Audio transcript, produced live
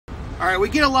Alright, we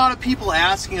get a lot of people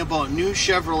asking about new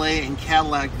Chevrolet and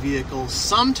Cadillac vehicles.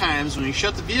 Sometimes when you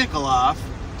shut the vehicle off,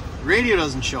 the radio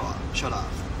doesn't shut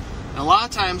off. And a lot of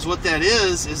times what that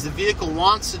is the vehicle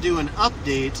wants to do an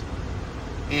update,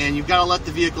 and you've got to let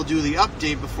the vehicle do the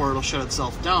update before it'll shut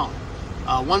itself down.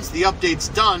 Once the update's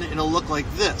done, it'll look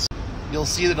like this. You'll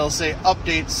see that it'll say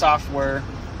update software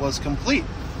was complete.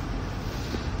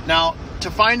 Now, to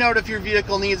find out if your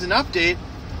vehicle needs an update,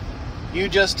 you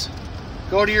just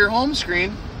go to your home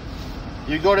screen,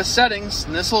 you go to settings,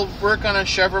 and this will work on a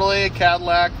Chevrolet, a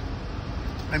Cadillac,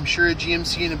 I'm sure a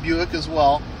GMC and a Buick as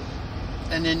well.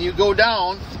 And then you go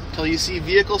down till you see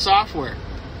vehicle software.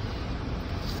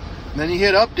 And then you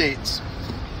hit updates.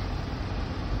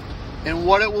 And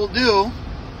what it will do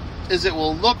is it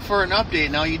will look for an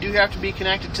update. Now you do have to be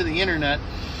connected to the internet.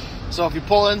 So if you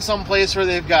pull in some place where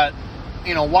they've got,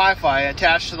 Wi-Fi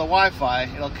attached to the Wi-Fi,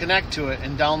 it'll connect to it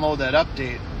and download that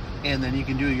update. And then you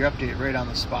can do your update right on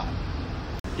the spot.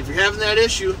 If you're having that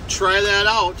issue, try that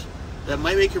out. That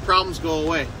might make your problems go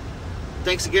away.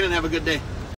 Thanks again and have a good day.